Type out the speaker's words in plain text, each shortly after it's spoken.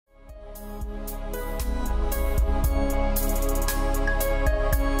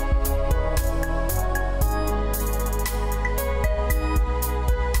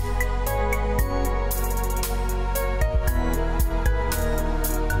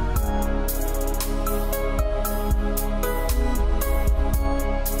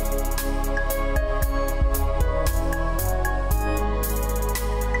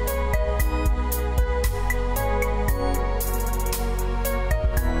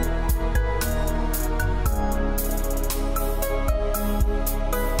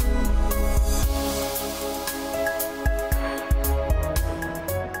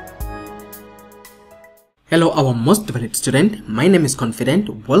Hello, our most valued student. My name is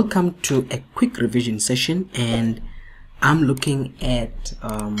Confident. Welcome to a quick revision session, and I'm looking at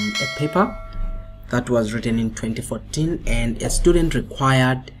a paper that was written in 2014, and a student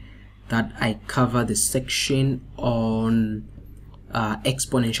required that I cover the section on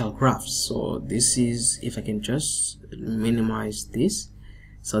exponential graphs. So this is, if I can just minimize this.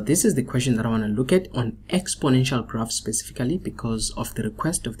 So this is the question that I want to look at on exponential graphs specifically because of the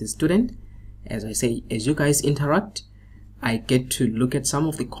request of the student. As I say, as you guys interact, I get to look at some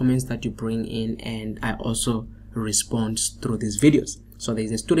of the comments that you bring in, and I also respond through these videos. So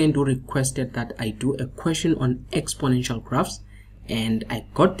there's a student who requested that I do a question on exponential graphs, and I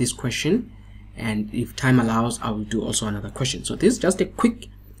got this question, and if time allows, I will do also another question. So this is just a quick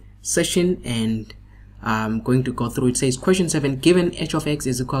session, and I'm going to go through. It says question 7, given h of x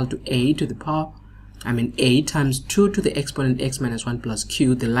is equal to a to the power a times 2 to the exponent x minus 1 plus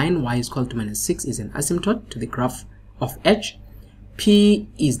q, the line y is equal to minus 6 is an asymptote to the graph of h. P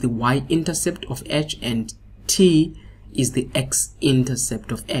is the y-intercept of h, and t is the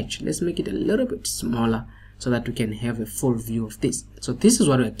x-intercept of h. Let's make it a little bit smaller so that we can have a full view of this. So this is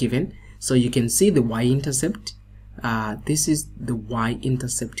what we're given. So you can see the y-intercept. This is the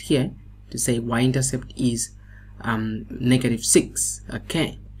y-intercept here, to say y-intercept is -6.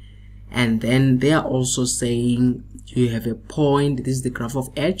 Okay. And then they are also saying you have a point, this is the graph of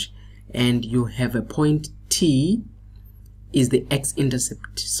h, and you have a point t is the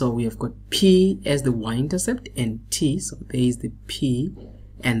x-intercept. So we have got p as the y-intercept and t. So there is the p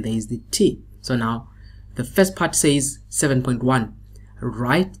and there is the t. So now the first part says 7.1,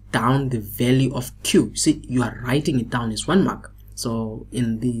 write down the value of q. See, you are writing it down as 1 mark. So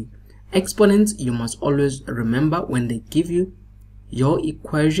in the exponents, you must always remember when they give you your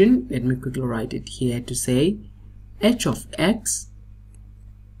equation, let me quickly write it here, to say h of x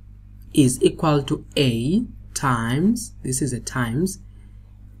is equal to a times, this is a times,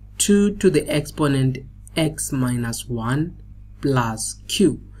 2 to the exponent x minus 1 plus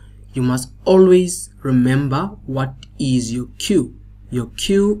q. You must always remember what is your q. Your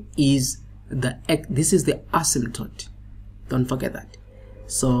q is the x, this is the asymptote. Don't forget that.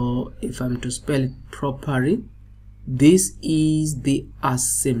 So if I'm to spell it properly, this is the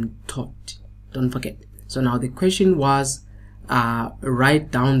asymptote. Don't forget. So now the question was write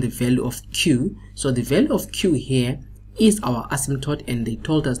down the value of q. So the value of q here is our asymptote, and they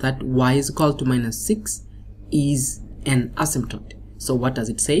told us that y is equal to -6 is an asymptote. So what does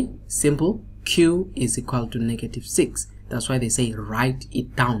it say? Simple. Q is equal to -6. That's why they say write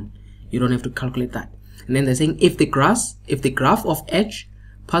it down. You don't have to calculate that. And then they're saying if the graph of h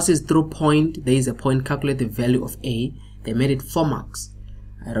passes through point, there is a point, calculate the value of a. They made it 4 marks.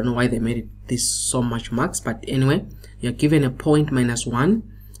 I don't know why they made it this so much marks, but anyway, you're given a point -1,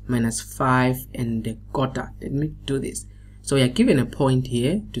 -5 and a quarter. Let me do this. So you're given a point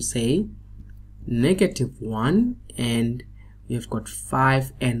here to say -1, and we have got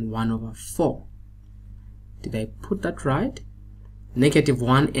 5 and 1/4. Did I put that right?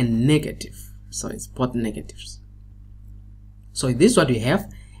 -1 and negative. So it's both negatives. So this is what we have,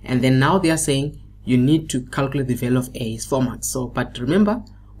 and then now they are saying you need to calculate the value of a is 4 marks. So, but remember,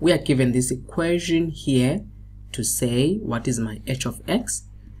 we are given this equation here to say what is my h of x.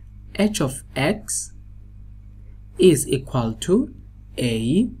 H of x is equal to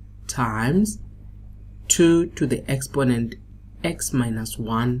a times 2 to the exponent x minus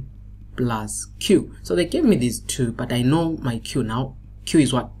 1 plus q. So they gave me these 2, but I know my q now. Q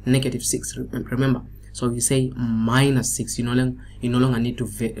is what? -6, remember. So we say -6. You no longer need to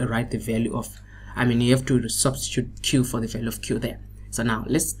write the value of, you have to substitute q for the value of q there. So now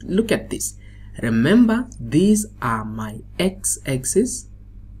let's look at this. Remember, these are my x-axis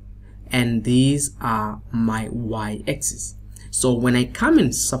and these are my y-axis. So when I come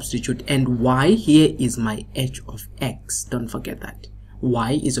and substitute, and y here is my h of x, don't forget that.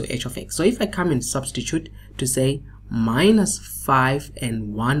 Y is your h of x. So if I come and substitute to say -5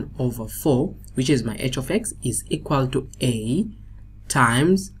 and 1/4, which is my h of x, is equal to a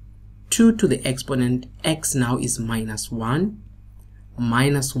times 2 to the exponent x now is -1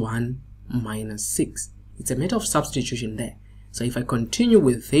 -6. It's a matter of substitution there. So if I continue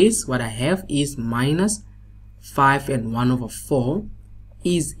with this, what I have is -5 and 1/4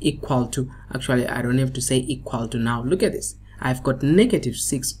 is equal to, actually I don't have to say equal to now. Look at this. I've got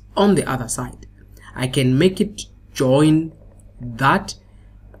 -6 on the other side. I can make it join that,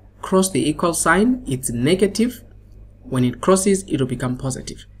 cross the equal sign, it's negative. When it crosses, it will become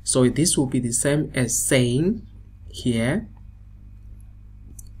positive. So this will be the same as saying here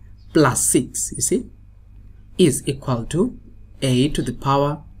 +6, you see, is equal to a to the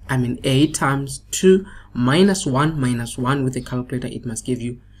power a times 2 minus 1 with a calculator, it must give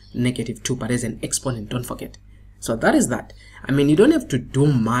you -2, but as an exponent, don't forget. So that is that. You don't have to do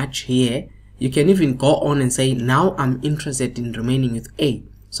much here. You can even go on and say, now I'm interested in remaining with a.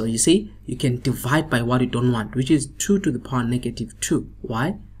 So you see, you can divide by what you don't want, which is 2 to the power -2.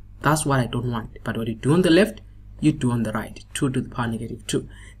 Why? That's what I don't want. But what you do on the left, you do on the right, 2 to the power -2.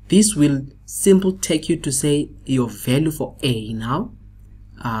 This will simply take you to say your value for a now.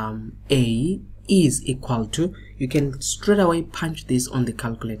 A is equal to, you can straight away punch this on the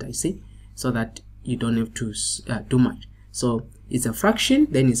calculator, you see, so that you don't have to do much. So it's a fraction,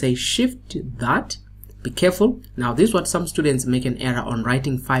 then you say shift that. Be careful. Now this is what some students make an error on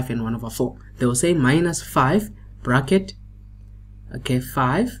writing 5 and 1/4. They will say -5 bracket, okay,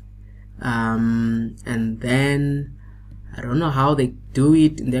 5, and then I don't know how they do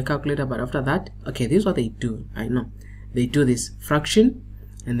it in their calculator, but after that, okay, this is what they do. I know they do this fraction,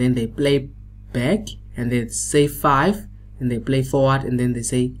 and then they play back, and they say 5, and they play forward, and then they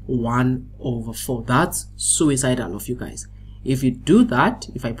say 1/4. That's suicidal of you guys. If you do that,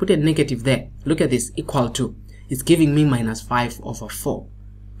 if I put a negative there, look at this, equal to, it's giving me -5/4,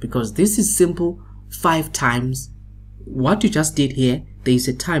 because this is simple 5 times what you just did here. There is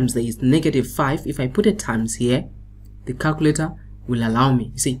a times, there is -5. If I put a times here, the calculator will allow me.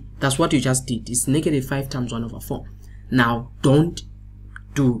 You see, that's what you just did. It's -5 times 1/4. Now don't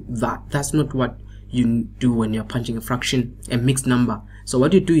do that. That's not what you do when you're punching a fraction, a mixed number. So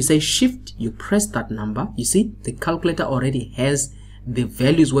what you do is say shift, you press that number. You see, the calculator already has the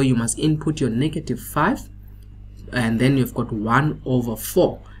values where you must input your -5, and then you've got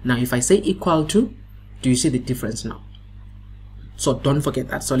 1/4. Now if I say equal to, do you see the difference now? So don't forget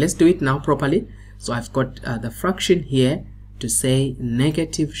that. So let's do it now properly. So I've got the fraction here to say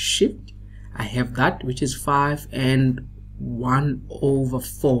negative shift. I have that, which is 5 and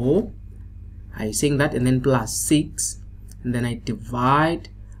 1/4. I'm saying that, and then plus 6, and then I divide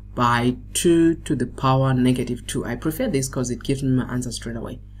by 2 to the power -2. I prefer this because it gives me my answer straight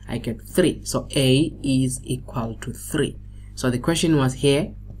away. I get 3. So a is equal to 3. So the question was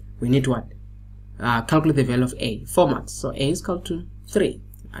here, we need to what? Calculate the value of a, 4 marks. So a is equal to 3.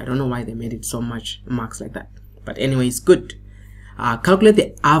 I don't know why they made it so much marks like that, but anyway, it's good. Calculate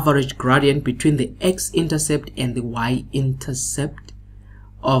the average gradient between the x-intercept and the y-intercept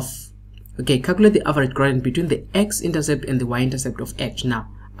of, okay, calculate the average gradient between the x-intercept and the y-intercept of h. Now,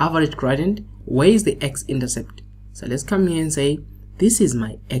 average gradient, where is the x-intercept? So let's come here and say, this is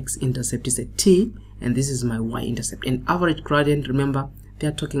my x-intercept, is a t, and this is my y-intercept. And average gradient, remember,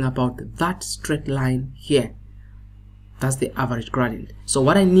 they're talking about that straight line here. That's the average gradient. So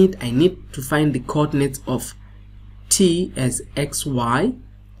what I need to find the coordinates of t as xy.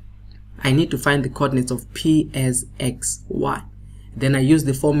 I need to find the coordinates of p as xy. Then I use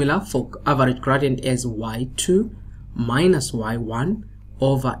the formula for average gradient as y2 minus y1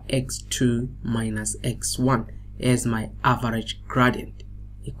 over x2 minus x1 as my average gradient,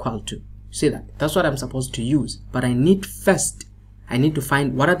 equal to. See that? That's what I'm supposed to use. But I need to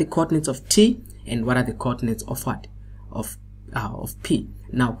find what are the coordinates of t and what are the coordinates of what? Of p.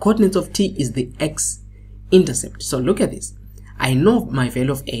 Now, coordinates of t is the x-intercept. So look at this. I know my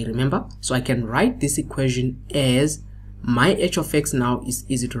value of a, remember? So I can write this equation as my h of x now is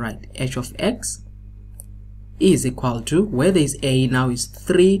easy to write. H of x is equal to, where there is a now is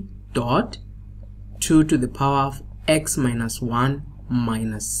 3 dot 2 to the power of x minus 1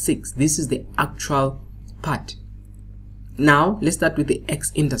 minus 6. This is the actual part. Now let's start with the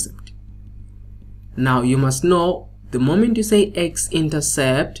x-intercept. Now you must know, the moment you say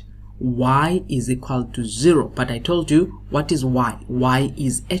x-intercept, y is equal to 0. But I told you, what is y? Y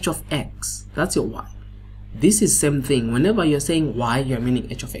is h of x. That's your y. This is same thing. Whenever you're saying y, you're meaning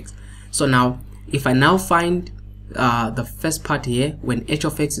h of x. So now, if I now find the first part here, when h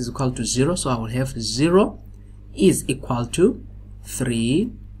of x is equal to 0, so I will have 0 is equal to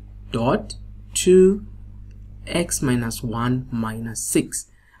 3 dot 2 x minus 1 minus 6.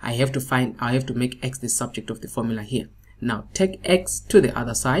 I have to make x the subject of the formula here. Now take x to the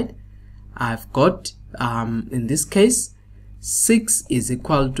other side. I've got, in this case, 6 is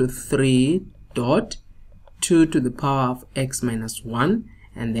equal to 3 dot 2 to the power of x minus 1,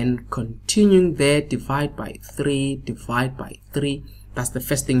 and then continuing there, divide by 3, divide by 3. That's the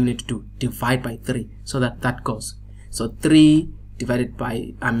first thing you need to do, divide by 3, so that goes. So 3 divided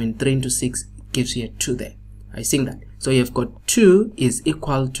by, 3 into 6 gives you a 2 there. I think that. So you've got 2 is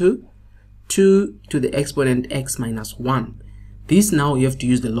equal to 2 to the exponent x minus 1. This now you have to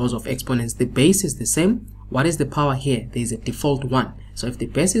use the laws of exponents. The base is the same. What is the power here? There is a default 1. So if the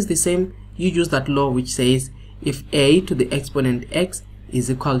base is the same, you use that law which says if a to the exponent x is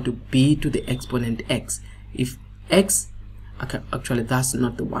equal to b to the exponent x. If x, okay, actually that's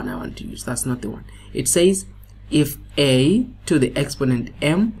not the one I want to use, that's not the one. It says if a to the exponent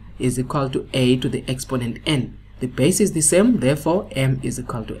m is equal to a to the exponent n. The base is the same, therefore m is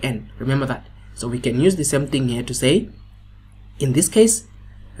equal to n. Remember that. So we can use the same thing here to say, in this case,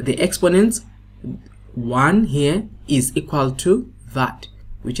 the exponents 1 here is equal to that,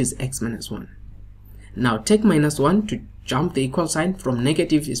 which is x minus 1. Now take minus 1 to jump the equal sign. From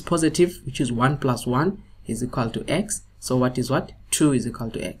negative is positive, which is 1 plus 1 is equal to x. So what is what? 2 is equal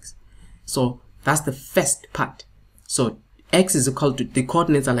to x. So that's the first part. So x is equal to, the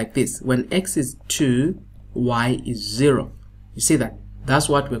coordinates are like this. When x is 2, y is 0. You see that? That's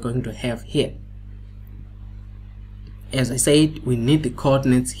what we're going to have here. As I said, we need the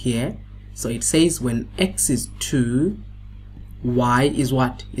coordinates here. So it says when x is 2, y is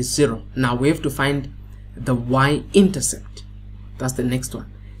what? Is 0. Now we have to find the y-intercept. That's the next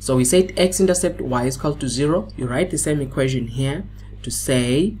one. So we said x-intercept y is equal to 0. You write the same equation here to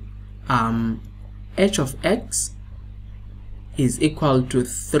say h of x is equal to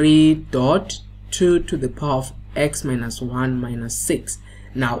 3 dot 2 to the power of x minus 1 minus 6.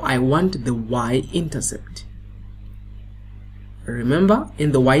 Now I want the y-intercept. Remember,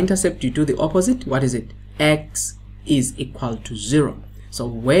 in the y-intercept you do the opposite. What is it? X is equal to 0. So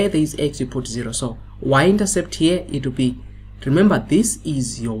where there is x, you put 0. So y-intercept here, it will be, remember this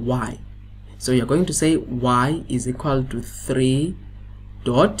is your y. So you're going to say y is equal to 3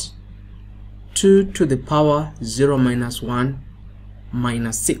 dot 2 to the power 0 minus 1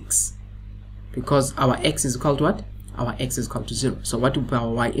 minus 6. Because our x is equal to what? Our x is equal to 0. So what will be our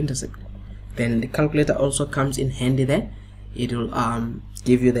y-intercept? Then the calculator also comes in handy there. It will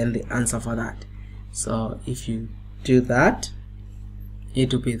give you then the answer for that. So if you do that,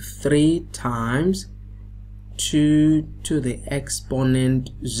 it will be 3 times 2 to the exponent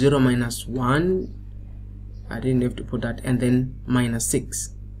 0 minus 1. I didn't have to put that, and then minus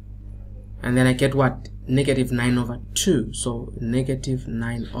 6. And then I get what? Negative 9 over 2. So negative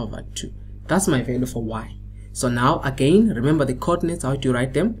 9 over 2. That's my value for y. So now again, remember the coordinates, how do you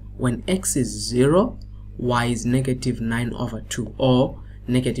write them? When x is 0, y is negative 9 over 2, or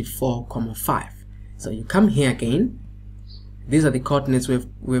negative 4, 5. So you come here again. These are the coordinates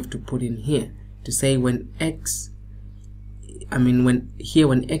we have to put in here to say when x,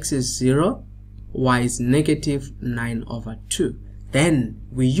 when x is 0, y is negative 9 over 2. Then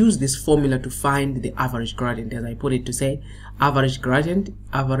we use this formula to find the average gradient, as I put it, to say average gradient,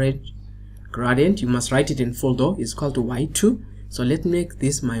 you must write it in full though, is equal to y2. So let's make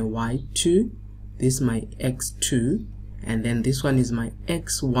this my y2, this my x2, and then this one is my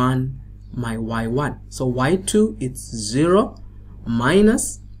x1, my y1. So y2 it's 0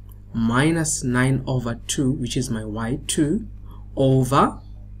 minus 9 over 2, which is my y2, over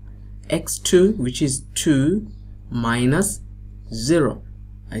x2, which is 2 minus 0.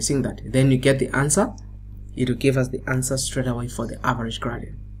 I think that. Then you get the answer. It will give us the answer straight away for the average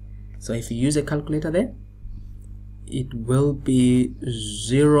gradient. So if you use a calculator there, it will be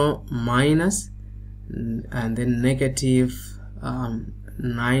 0 minus and then negative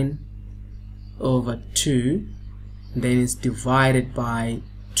 9 over 2, then it's divided by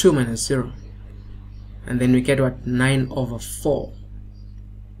 2 minus 0, and then we get what? 9 over 4.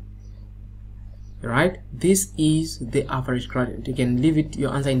 Right? This is the average gradient. You can leave it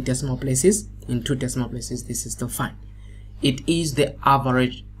your answer in decimal places, in 2 decimal places, this is still fine. It is the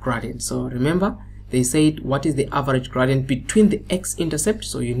average gradient. So remember, they said what is the average gradient between the x-intercept,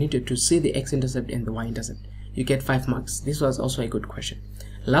 so you needed to see the x-intercept and the y-intercept. You get 5 marks. This was also a good question.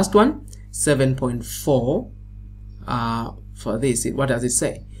 Last one, 7.4. For this, what does it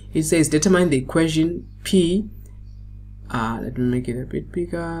say? It says determine the equation P. Let me make it a bit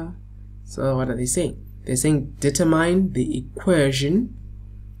bigger. So what are they saying? They're saying determine the equation.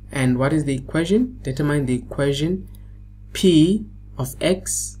 And what is the equation? Determine the equation P of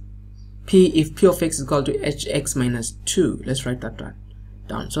x. If P of x is equal to hx minus 2. Let's write that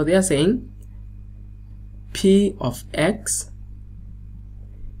down. So they are saying P of x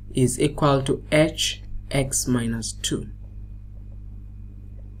is equal to hx minus 2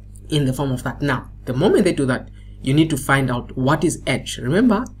 in the form of that. Now, the moment they do that, you need to find out what is h.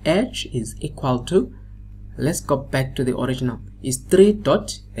 Remember, h is equal to, let's go back to the original, is 3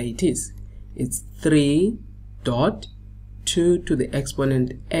 dot, there it is, it's 3 dot 2 to the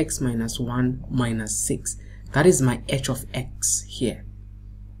exponent x minus 1 minus 6. That is my h of x here.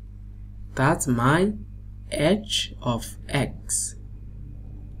 That's my h of x.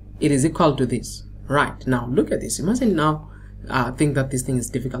 It is equal to this. Right, now look at this. You mustn't now think that this thing is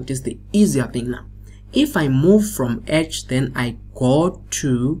difficult. It's the easier thing now. if I move from H, then I go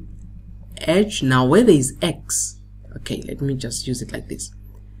to H. Now where there is X, okay, let me just use it like this.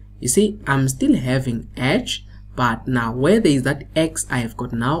 You see, I'm still having H, but now where there is that X, I have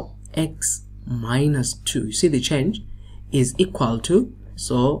got now X minus 2. You see the change is equal to,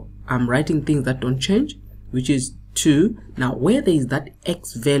 so I'm writing things that don't change, which is 2. Now where there is that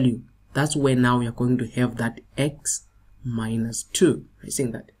X value, that's where now we are going to have that X minus 2. I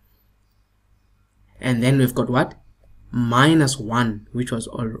think that. And then we've got what? Minus 1, which was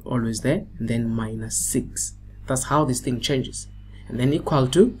always there, and then minus 6. That's how this thing changes. And then equal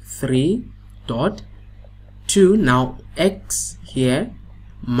to 3 dot 2. Now X here,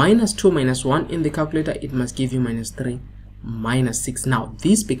 minus 2 minus 1 in the calculator, it must give you minus 3 minus 6. Now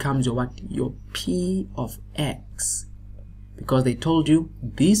this becomes your what? Your P of X, because they told you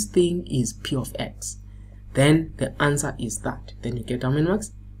this thing is P of X. Then the answer is that. Then you get how many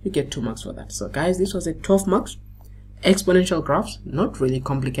marks? You get 2 marks for that. So guys, this was a 12 marks exponential graphs. Not really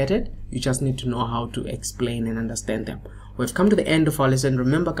complicated, you just need to know how to explain and understand them. We've come to the end of our lesson.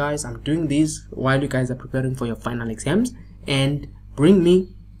 Remember guys, I'm doing this while you guys are preparing for your final exams, and bring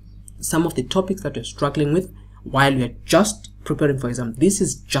me some of the topics that you're struggling with while you're just preparing for exam. This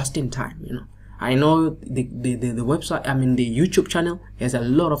is just in time, you know. I know the website, I mean the YouTube channel has a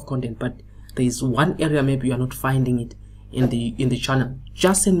lot of content, but there is one area maybe you are not finding it in the channel.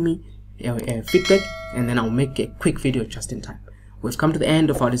 Just send me a feedback, and then I'll make a quick video just in time. We've come to the end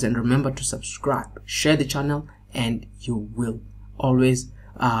of our lesson. Remember to subscribe, share the channel, and you will always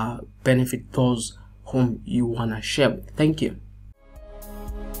benefit those whom you wanna share with. Thank you.